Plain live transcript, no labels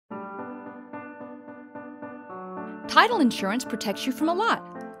Title insurance protects you from a lot,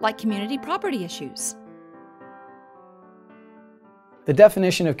 like community property issues. The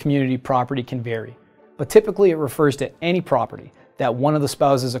definition of community property can vary, but typically it refers to any property that one of the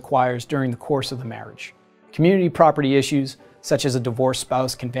spouses acquires during the course of the marriage. Community property issues, such as a divorced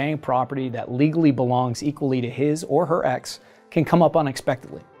spouse conveying property that legally belongs equally to his or her ex, can come up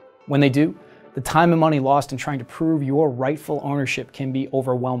unexpectedly. When they do, the time and money lost in trying to prove your rightful ownership can be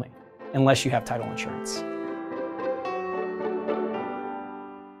overwhelming, unless you have title insurance.